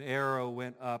an arrow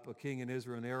went up, a king in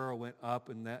Israel, an arrow went up,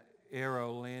 and that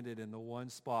arrow landed in the one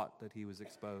spot that he was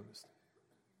exposed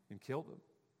and killed him?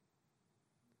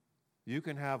 You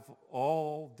can have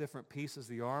all different pieces of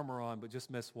the armor on, but just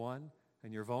miss one,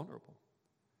 and you're vulnerable.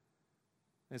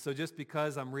 And so just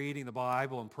because I'm reading the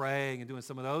Bible and praying and doing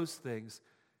some of those things,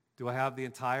 do I have the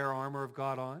entire armor of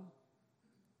God on?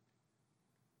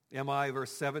 Am I,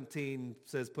 verse 17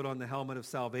 says, put on the helmet of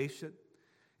salvation?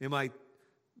 Am I,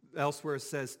 elsewhere it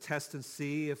says, test and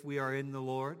see if we are in the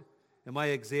Lord? Am I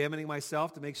examining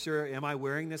myself to make sure, am I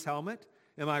wearing this helmet?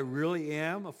 Am I really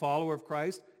a follower of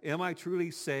Christ? Am I truly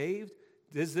saved?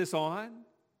 Is this on?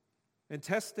 And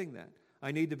testing that.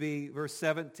 I need to be, verse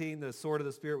 17, the sword of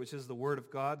the Spirit, which is the Word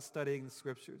of God, studying the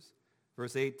Scriptures.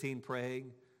 Verse 18,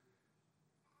 praying.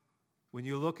 When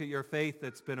you look at your faith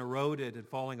that's been eroded and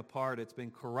falling apart, it's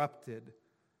been corrupted,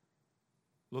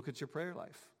 look at your prayer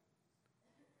life.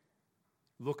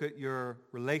 Look at your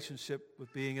relationship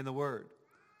with being in the Word.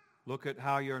 Look at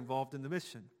how you're involved in the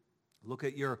mission. Look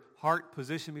at your heart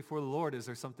position before the Lord. Is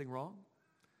there something wrong?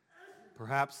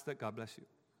 Perhaps that, God bless you.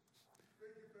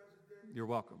 You're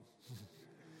welcome.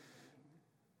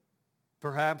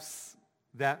 Perhaps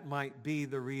that might be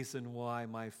the reason why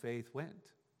my faith went.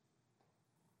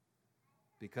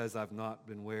 Because I've not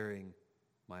been wearing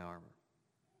my armor.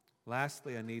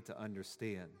 Lastly, I need to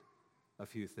understand a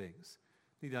few things.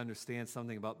 I need to understand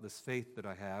something about this faith that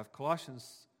I have.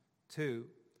 Colossians 2,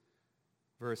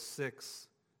 verse 6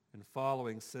 and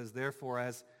following says, therefore,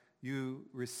 as you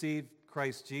received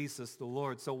Christ Jesus the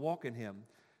Lord, so walk in him.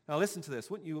 Now listen to this.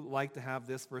 Wouldn't you like to have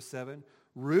this, verse 7?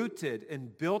 Rooted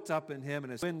and built up in him.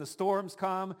 And when the storms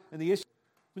come and the issues,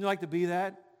 wouldn't you like to be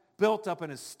that? Built up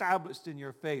and established in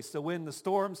your faith. So when the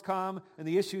storms come and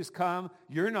the issues come,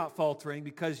 you're not faltering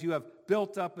because you have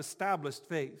built up, established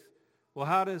faith. Well,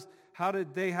 how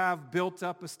did they have built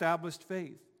up, established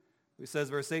faith? It says,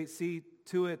 verse 8, see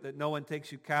to it that no one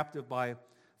takes you captive by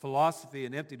philosophy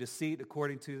and empty deceit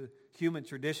according to human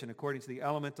tradition, according to the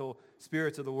elemental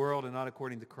spirits of the world and not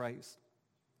according to Christ.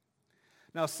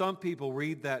 Now, some people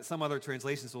read that, some other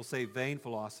translations will say vain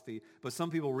philosophy, but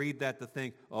some people read that to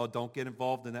think, oh, don't get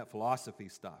involved in that philosophy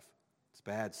stuff. It's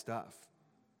bad stuff.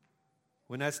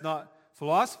 when that's not.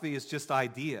 Philosophy is just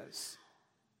ideas.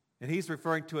 And he's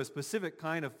referring to a specific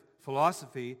kind of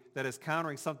philosophy that is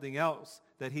countering something else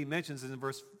that he mentions in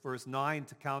verse 9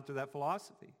 to counter that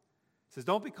philosophy. He says,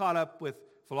 don't be caught up with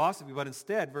philosophy, but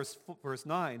instead, verse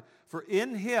 9, for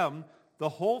in him the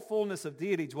whole fullness of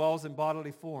deity dwells in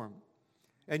bodily form.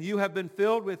 And you have been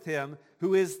filled with him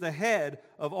who is the head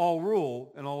of all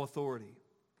rule and all authority.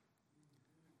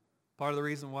 Part of the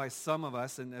reason why some of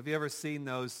us, and have you ever seen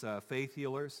those faith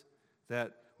healers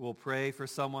that will pray for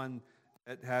someone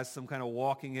that has some kind of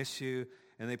walking issue,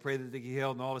 and they pray that they get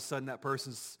healed, and all of a sudden that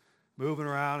person's moving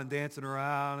around and dancing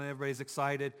around, and everybody's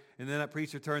excited, and then that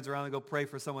preacher turns around and go pray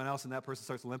for someone else, and that person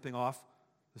starts limping off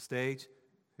the stage?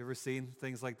 You ever seen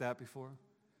things like that before?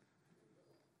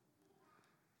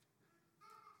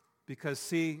 Because,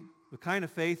 see, the kind of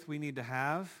faith we need to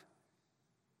have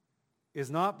is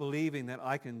not believing that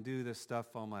I can do this stuff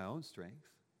on my own strength.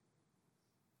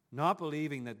 Not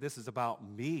believing that this is about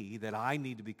me, that I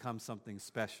need to become something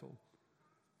special.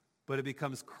 But it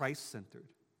becomes Christ-centered.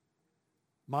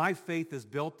 My faith is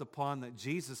built upon that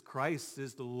Jesus Christ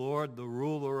is the Lord, the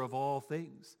ruler of all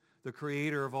things, the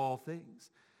creator of all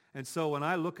things. And so when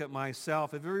I look at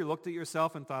myself, have you ever looked at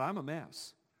yourself and thought, I'm a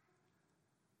mess?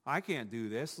 I can't do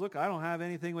this. Look, I don't have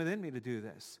anything within me to do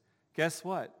this. Guess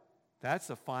what?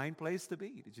 That's a fine place to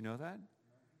be. Did you know that?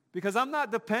 Because I'm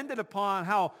not dependent upon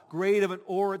how great of an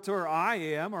orator I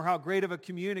am, or how great of a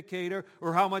communicator,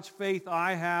 or how much faith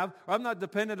I have. Or I'm not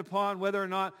dependent upon whether or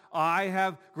not I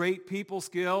have great people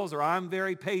skills, or I'm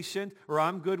very patient, or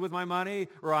I'm good with my money,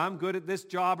 or I'm good at this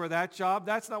job or that job.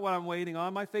 That's not what I'm waiting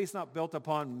on. My faith's not built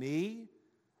upon me.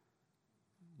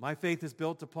 My faith is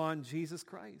built upon Jesus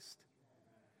Christ.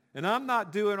 And I'm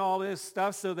not doing all this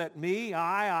stuff so that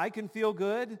I can feel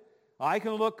good. I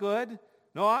can look good.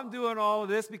 No, I'm doing all of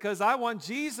this because I want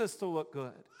Jesus to look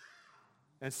good.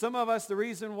 And some of us, the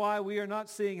reason why we are not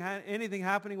seeing anything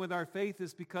happening with our faith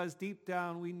is because deep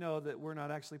down we know that we're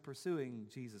not actually pursuing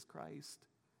Jesus Christ.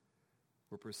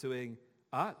 We're pursuing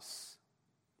us.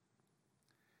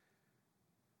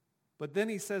 But then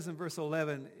he says in verse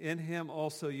 11, in him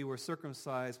also you were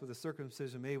circumcised with a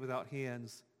circumcision made without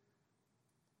hands,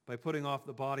 by putting off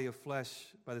the body of flesh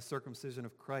by the circumcision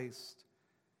of Christ,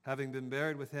 having been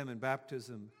buried with him in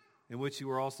baptism, in which you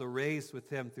were also raised with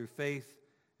him through faith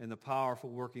in the powerful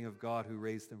working of God who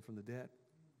raised him from the dead.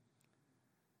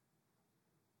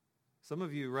 Some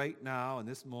of you right now, in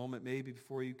this moment, maybe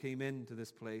before you came into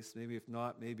this place, maybe if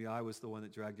not, maybe I was the one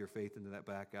that dragged your faith into that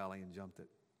back alley and jumped it.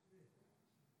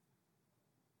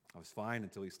 I was fine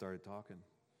until he started talking.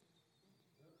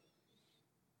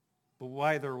 But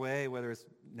either way, whether it's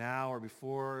now or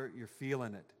before, you're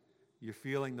feeling it. You're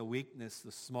feeling the weakness,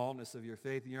 the smallness of your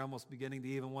faith, and you're almost beginning to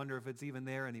even wonder if it's even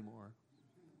there anymore.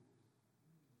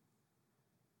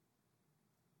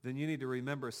 Then you need to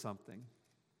remember something.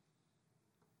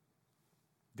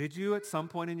 Did you at some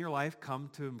point in your life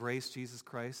come to embrace Jesus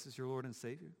Christ as your Lord and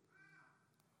Savior?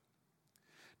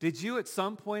 Did you at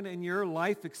some point in your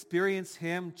life experience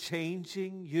him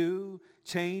changing you,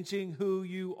 changing who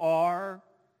you are?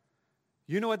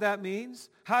 You know what that means?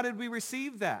 How did we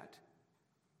receive that?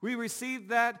 We received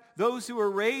that, those who were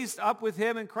raised up with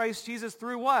him in Christ Jesus,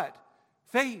 through what?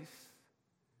 Faith.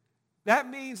 That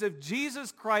means if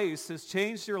Jesus Christ has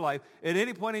changed your life at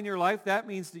any point in your life, that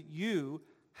means that you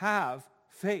have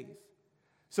faith.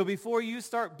 So before you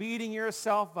start beating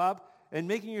yourself up and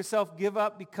making yourself give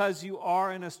up because you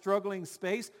are in a struggling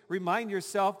space, remind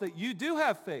yourself that you do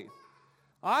have faith.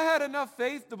 I had enough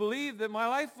faith to believe that my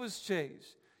life was changed.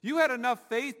 You had enough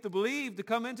faith to believe to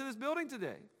come into this building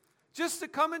today. Just to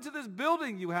come into this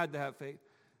building, you had to have faith.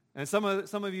 And some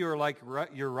of you are like,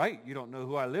 you're right. You don't know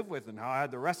who I live with and how I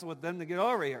had to wrestle with them to get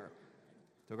over here.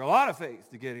 Took a lot of faith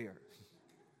to get here.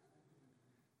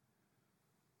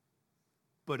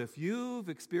 But if you've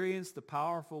experienced the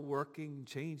powerful working,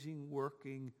 changing,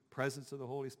 working presence of the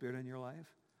Holy Spirit in your life,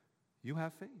 you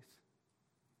have faith.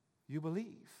 You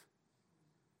believe.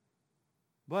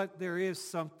 But there is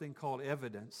something called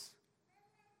evidence.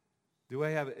 Do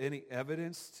I have any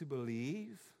evidence to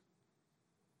believe?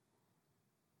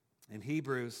 In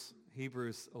Hebrews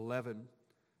 11,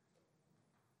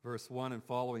 verse 1 and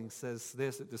following says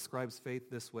this. It describes faith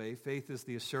this way. Faith is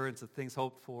the assurance of things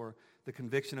hoped for, the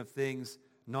conviction of things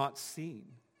not seen.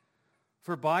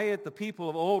 For by it the people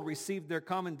of old received their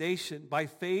commendation. By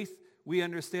faith we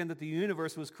understand that the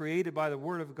universe was created by the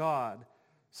word of God,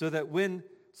 so that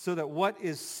what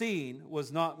is seen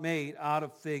was not made out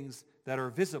of things that are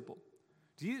visible.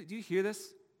 Do you hear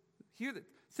this?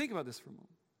 Think about this for a moment.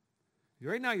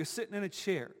 Right now you're sitting in a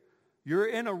chair. You're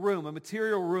in a room, a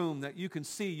material room that you can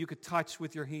see, you could touch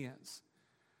with your hands.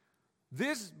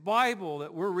 This Bible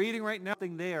that we're reading right now,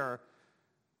 nothing there,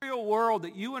 the real world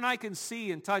that you and I can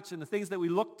see and touch and the things that we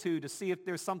look to see if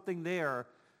there's something there,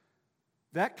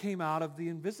 that came out of the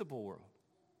invisible world.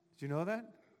 Did you know that?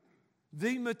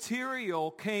 The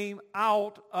material came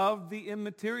out of the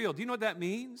immaterial. Do you know what that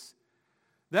means?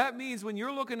 That means when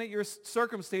you're looking at your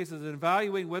circumstances and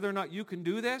evaluating whether or not you can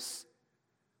do this,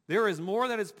 there is more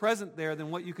that is present there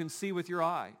than what you can see with your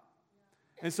eye.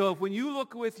 And so if when you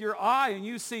look with your eye and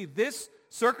you see this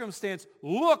circumstance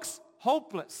looks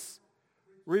hopeless,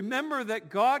 remember that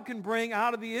God can bring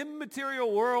out of the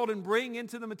immaterial world and bring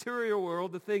into the material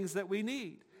world the things that we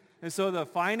need. And so the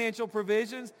financial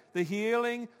provisions, the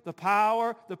healing, the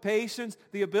power, the patience,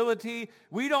 the ability,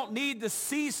 we don't need to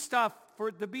see stuff for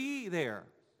it to be there.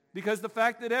 Because the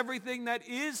fact that everything that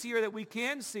is here that we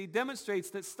can see demonstrates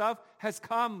that stuff has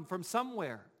come from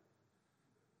somewhere.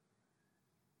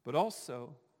 But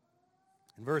also,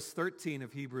 in verse 13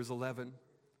 of Hebrews 11,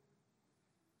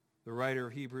 the writer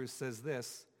of Hebrews says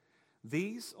this,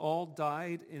 "These all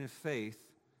died in faith,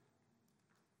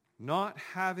 not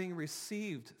having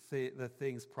received the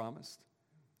things promised,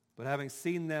 but having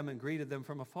seen them and greeted them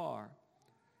from afar,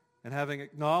 and having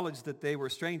acknowledged that they were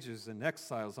strangers and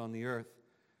exiles on the earth.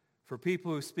 For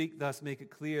people who speak thus make it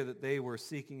clear that they were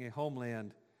seeking a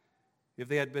homeland. If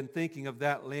they had been thinking of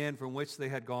that land from which they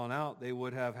had gone out, they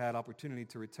would have had opportunity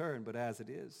to return. But as it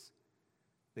is,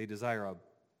 they desire a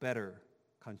better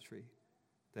country,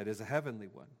 that is a heavenly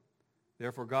one.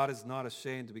 Therefore God is not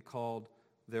ashamed to be called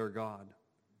their God."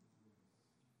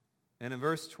 And in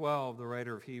verse 12, the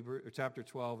writer of Hebrews, chapter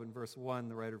 12, in verse 1,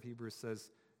 the writer of Hebrews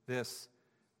says this,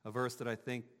 a verse that I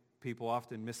think people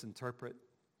often misinterpret,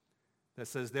 that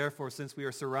says, "Therefore, since we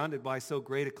are surrounded by so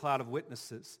great a cloud of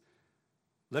witnesses,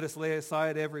 let us lay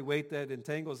aside every weight that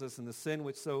entangles us and the sin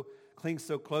which so clings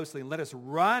so closely, and let us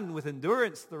run with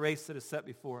endurance the race that is set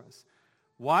before us."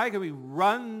 Why can we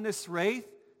run this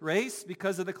race?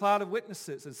 Because of the cloud of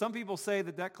witnesses. And some people say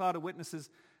that that cloud of witnesses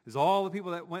is all the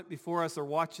people that went before us are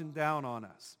watching down on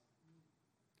us.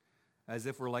 As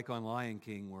if we're like on Lion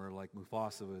King, where like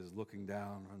Mufasa is looking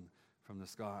down from the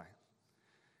sky.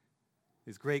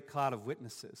 This great cloud of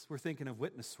witnesses. We're thinking of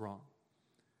witness wrong.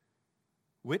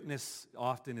 Witness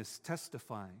often is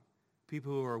testifying.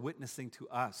 People who are witnessing to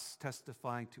us,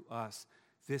 testifying to us,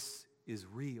 this is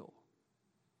real.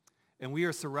 And we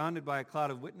are surrounded by a cloud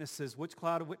of witnesses. Which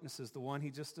cloud of witnesses? The one he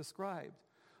just described.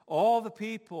 All the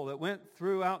people that went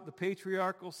throughout the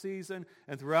patriarchal season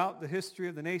and throughout the history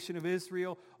of the nation of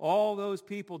Israel, all those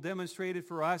people demonstrated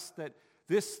for us that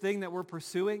this thing that we're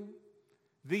pursuing,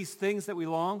 these things that we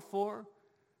long for,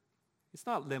 it's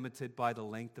not limited by the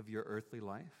length of your earthly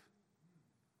life.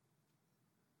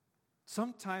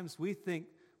 Sometimes we think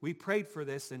we prayed for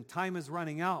this and time is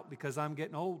running out because I'm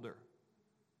getting older.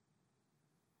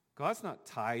 God's not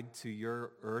tied to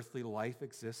your earthly life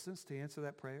existence to answer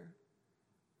that prayer.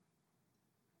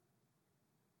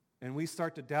 And we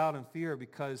start to doubt and fear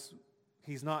because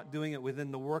he's not doing it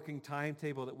within the working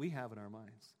timetable that we have in our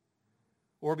minds.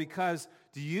 Or because,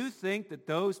 do you think that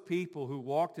those people who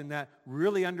walked in that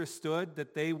really understood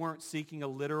that they weren't seeking a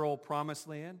literal promised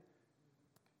land?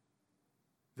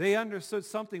 They understood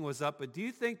something was up, but do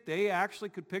you think they actually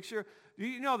could picture? Do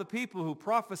you know the people who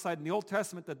prophesied in the Old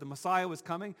Testament that the Messiah was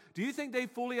coming? Do you think they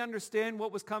fully understand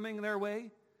what was coming their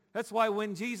way? That's why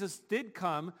when Jesus did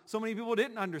come, so many people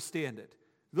didn't understand it.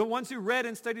 The ones who read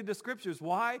and studied the Scriptures.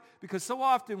 Why? Because so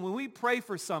often when we pray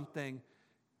for something,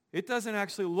 it doesn't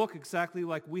actually look exactly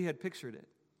like we had pictured it.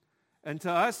 And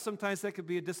to us, sometimes that could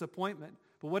be a disappointment.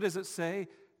 But what does it say?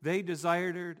 They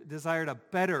desired a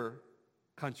better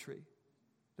country.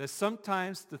 That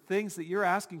sometimes the things that you're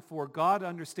asking for, God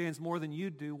understands more than you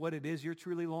do what it is you're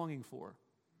truly longing for.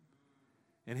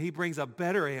 And he brings a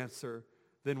better answer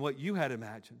than what you had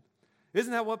imagined.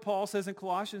 Isn't that what Paul says in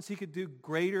Colossians? He could do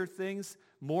greater things,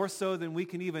 more so than we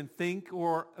can even think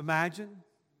or imagine.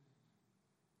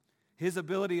 His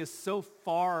ability is so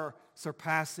far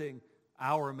surpassing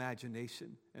our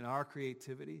imagination and our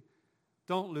creativity.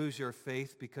 Don't lose your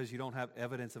faith because you don't have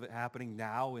evidence of it happening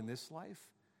now in this life.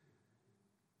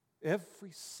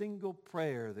 Every single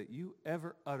prayer that you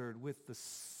ever uttered with the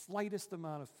slightest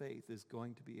amount of faith is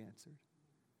going to be answered.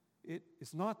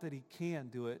 It's not that he can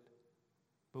do it,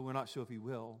 but we're not sure if he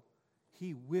will.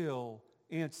 He will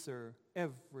answer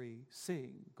every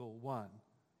single one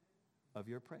of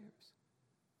your prayers.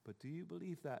 But do you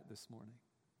believe that this morning?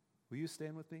 Will you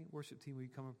stand with me? Worship team, will you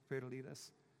come and prepare to lead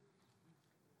us?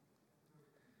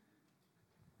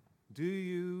 Do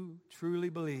you truly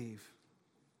believe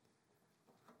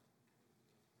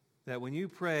that when you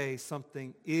pray,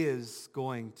 something is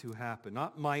going to happen?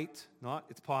 Not might, not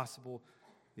it's possible,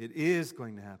 It is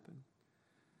going to happen.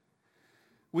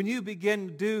 When you begin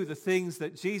to do the things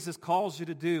that Jesus calls you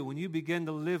to do, when you begin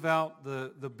to live out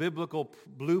the biblical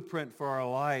blueprint for our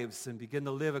lives and begin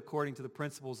to live according to the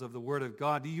principles of the Word of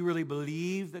God, do you really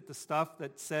believe that the stuff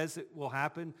that says it will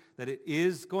happen, that it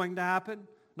is going to happen?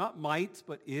 Not might,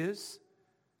 but is.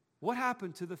 What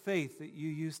happened to the faith that you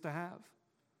used to have?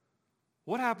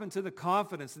 What happened to the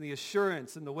confidence and the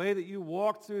assurance and the way that you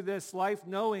walked through this life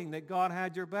knowing that God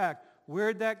had your back?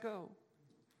 Where'd that go?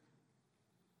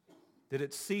 Did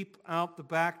it seep out the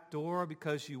back door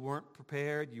because you weren't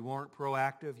prepared, you weren't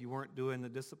proactive, you weren't doing the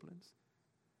disciplines?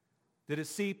 Did it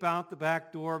seep out the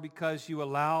back door because you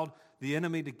allowed the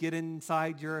enemy to get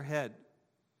inside your head,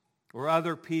 or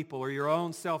other people, or your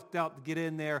own self-doubt to get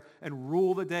in there and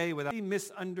rule the day without you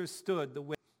misunderstood the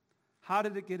way? How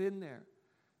did it get in there?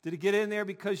 Did it get in there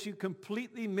because you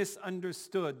completely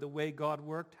misunderstood the way God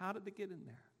worked? How did it get in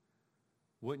there?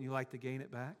 Wouldn't you like to gain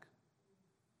it back?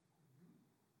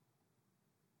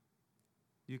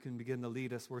 You can begin to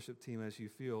lead us, worship team, as you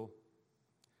feel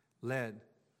led.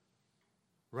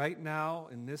 Right now,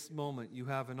 in this moment, you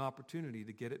have an opportunity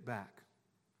to get it back.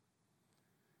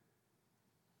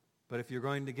 But if you're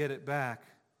going to get it back,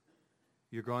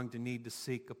 you're going to need to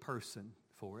seek a person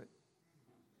for it.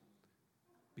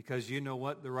 Because you know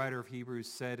what the writer of Hebrews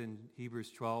said in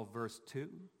Hebrews 12, verse 2?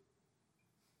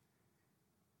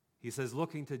 He says,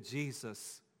 looking to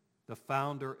Jesus, the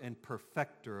founder and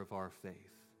perfecter of our faith.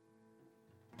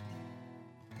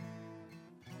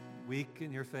 Weak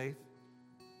in your faith,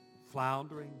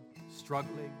 floundering,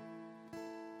 struggling,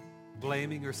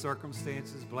 blaming your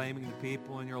circumstances, blaming the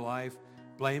people in your life,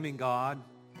 blaming God.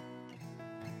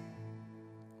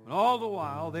 And all the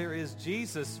while, there is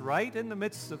Jesus right in the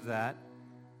midst of that,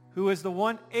 who is the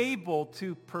one able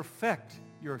to perfect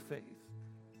your faith.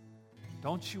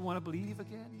 Don't you want to believe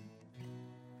again?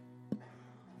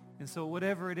 And so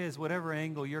whatever it is, whatever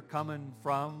angle you're coming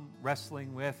from,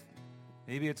 wrestling with,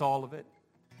 maybe it's all of it.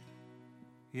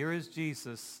 Here is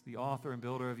Jesus, the author and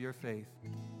builder of your faith,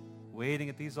 waiting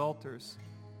at these altars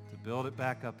to build it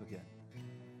back up again.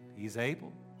 He's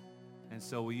able. And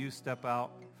so will you step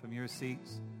out from your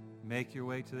seats, make your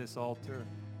way to this altar,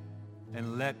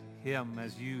 and let him,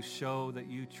 as you show that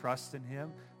you trust in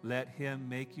him, let him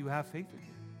make you have faith again.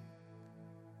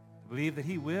 Believe that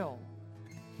he will.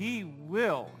 He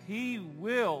will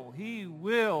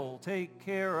take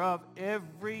care of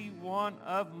every one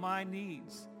of my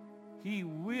needs. He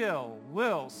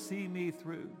will see me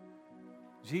through.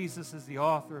 Jesus is the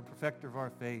author and perfecter of our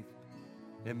faith.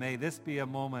 And may this be a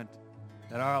moment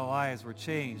that our lives were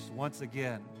changed once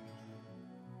again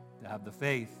to have the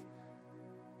faith,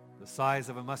 the size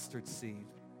of a mustard seed,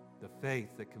 the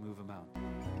faith that can move a mountain.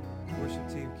 Worship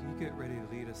team, can you get ready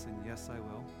to lead us in Yes, I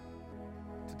Will?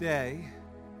 Today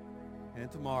and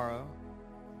tomorrow,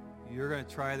 you're going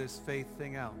to try this faith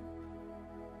thing out.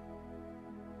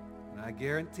 And I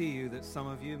guarantee you that some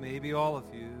of you, maybe all of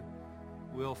you,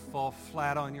 will fall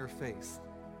flat on your face.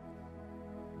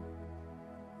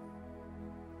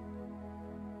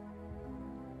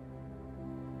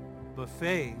 But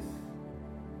faith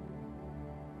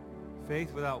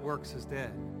without works is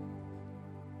dead.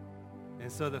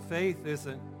 And so the faith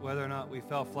isn't whether or not we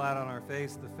fell flat on our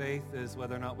face. The faith is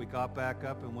whether or not we got back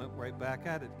up and went right back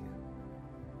at it again.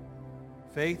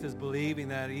 Faith is believing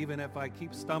that even if I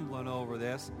keep stumbling over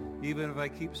this, even if I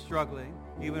keep struggling,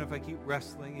 even if I keep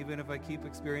wrestling, even if I keep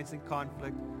experiencing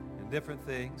conflict and different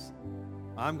things,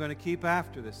 I'm going to keep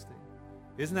after this thing.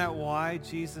 Isn't that why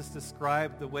Jesus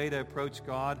described the way to approach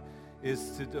God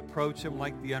is to approach him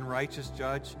like the unrighteous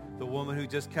judge, the woman who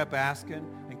just kept asking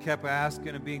and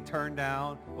being turned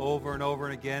down over and over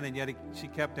and again, and yet she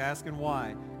kept asking.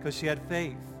 Why? Because she had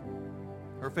faith.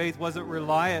 Her faith wasn't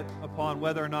reliant upon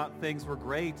whether or not things were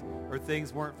great or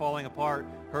things weren't falling apart.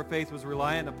 Her faith was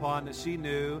reliant upon that she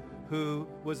knew who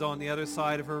was on the other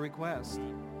side of her request.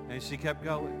 And she kept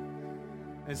going.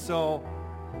 And so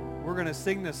we're going to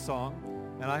sing this song,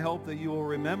 and I hope that you will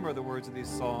remember the words of this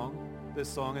song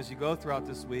as you go throughout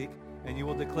this week, and you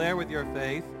will declare with your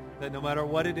faith that no matter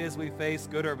what it is we face,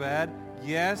 good or bad,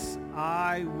 yes,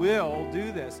 I will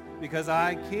do this because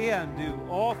I can do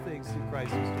all things through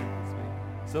Christ who strengthens me.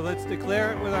 So let's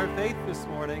declare it with our faith this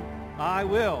morning. I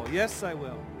will. Yes, I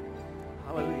will.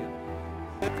 Hallelujah.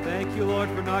 Thank you, Lord,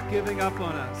 for not giving up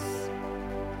on us.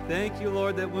 Thank you,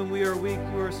 Lord, that when we are weak,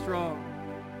 you are strong.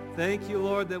 Thank you,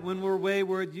 Lord, that when we're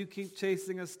wayward, you keep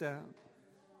chasing us down.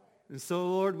 And so,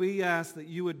 Lord, we ask that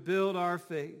you would build our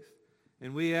faith.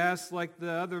 And we ask, like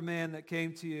the other man that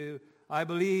came to you, I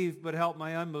believe, but help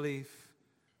my unbelief.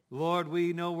 Lord,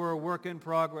 we know we're a work in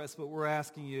progress, but we're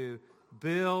asking you,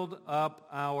 build up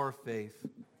our faith.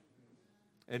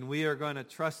 And we are going to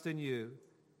trust in you,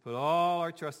 put all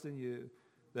our trust in you,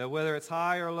 that whether it's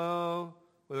high or low,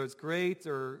 whether it's great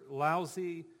or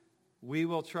lousy, we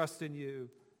will trust in you.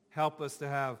 Help us to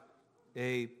have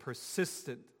a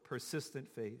persistent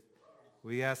faith.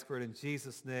 We ask for it in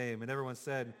Jesus' name. And everyone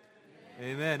said,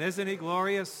 amen. Isn't he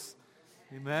glorious?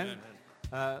 Amen.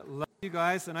 Love you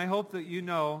guys, and I hope that you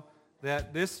know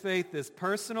that this faith is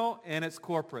personal and it's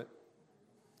corporate.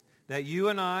 That you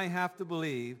and I have to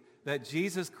believe that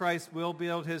Jesus Christ will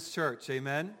build his church.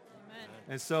 Amen? Amen.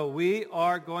 And so we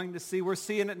are going to see, we're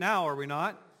seeing it now, are we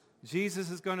not? Jesus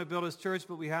is going to build his church,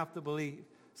 but we have to believe.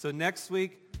 So next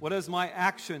week, what does my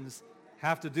actions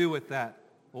have to do with that?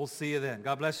 We'll see you then.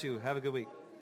 God bless you. Have a good week.